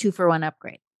then you get a 2-for-1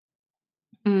 upgrade.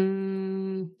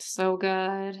 So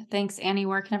good. Thanks, Annie.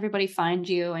 Where can everybody find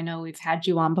you? I know we've had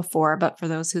you on before, but for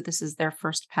those who this is their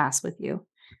first pass with you.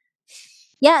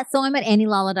 Yeah, so I'm at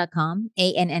AnnieLalla.com,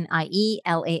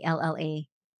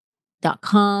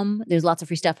 ANNIELALLA.com. There's lots of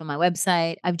free stuff on my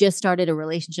website. I've just started a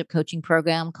relationship coaching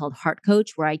program called Heart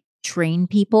Coach, where I train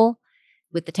people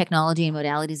with the technology and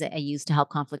modalities that I use to help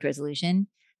conflict resolution.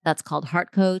 That's called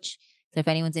Heart Coach. So if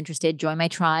anyone's interested, join my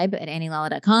tribe at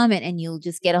AnnieLalla.com and you'll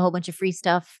just get a whole bunch of free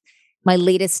stuff. My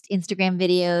latest Instagram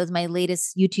videos, my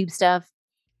latest YouTube stuff,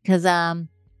 because I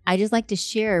just like to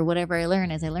share whatever I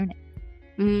learn as I learn it.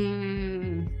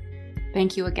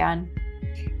 Thank you again.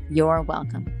 You're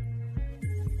welcome.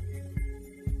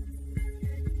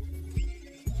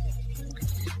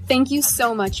 Thank you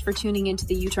so much for tuning into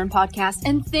the U-Turn podcast.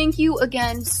 And thank you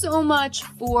again so much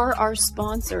for our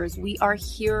sponsors. We are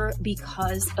here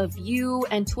because of you.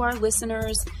 And to our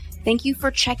listeners, thank you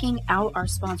for checking out our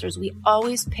sponsors. We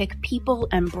always pick people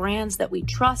and brands that we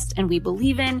trust and we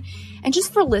believe in. And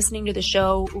just for listening to the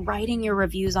show, writing your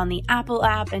reviews on the Apple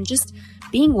app, and just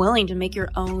being willing to make your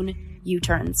own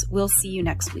U-turns. We'll see you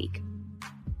next week.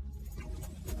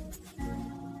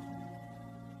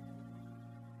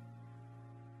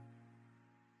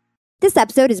 This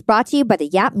episode is brought to you by the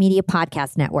Yap Media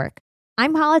Podcast Network.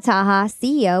 I'm Hala Taha,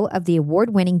 CEO of the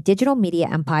award-winning digital media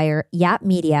empire, Yap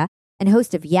Media, and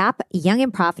host of Yap Young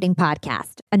and Profiting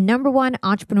Podcast, a #1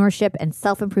 entrepreneurship and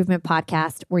self-improvement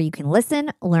podcast where you can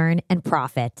listen, learn, and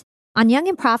profit. On Young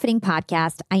and Profiting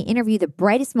Podcast, I interview the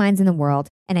brightest minds in the world,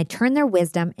 and I turn their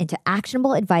wisdom into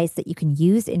actionable advice that you can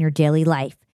use in your daily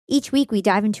life. Each week, we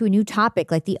dive into a new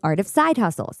topic like the art of side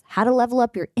hustles, how to level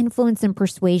up your influence and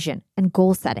persuasion, and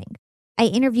goal setting. I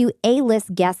interview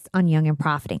A-list guests on Young and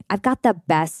Profiting. I've got the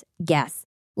best guests,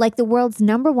 like the world's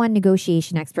 #1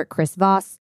 negotiation expert, Chris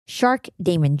Voss, Shark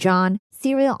Damon John,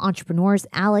 serial entrepreneurs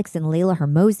Alex and Layla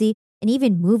Hermosi, and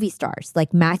even movie stars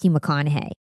like Matthew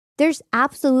McConaughey. There's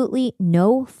absolutely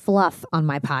no fluff on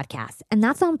my podcast, and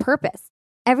that's on purpose.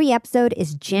 Every episode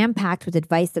is jam-packed with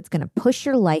advice that's going to push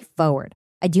your life forward.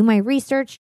 I do my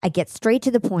research, I get straight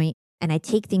to the point, and I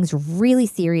take things really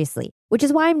seriously, which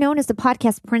is why I'm known as the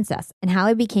podcast princess and how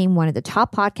I became one of the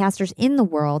top podcasters in the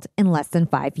world in less than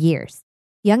 5 years.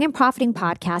 Young and Profiting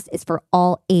Podcast is for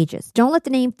all ages. Don't let the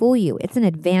name fool you. It's an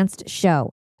advanced show.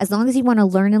 As long as you want to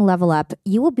learn and level up,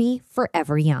 you will be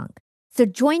forever young. So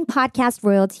join Podcast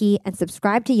Royalty and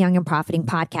subscribe to Young and Profiting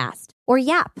Podcast, or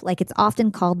YAP, like it's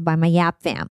often called by my YAP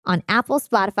fam, on Apple,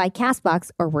 Spotify, CastBox,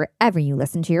 or wherever you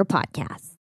listen to your podcasts.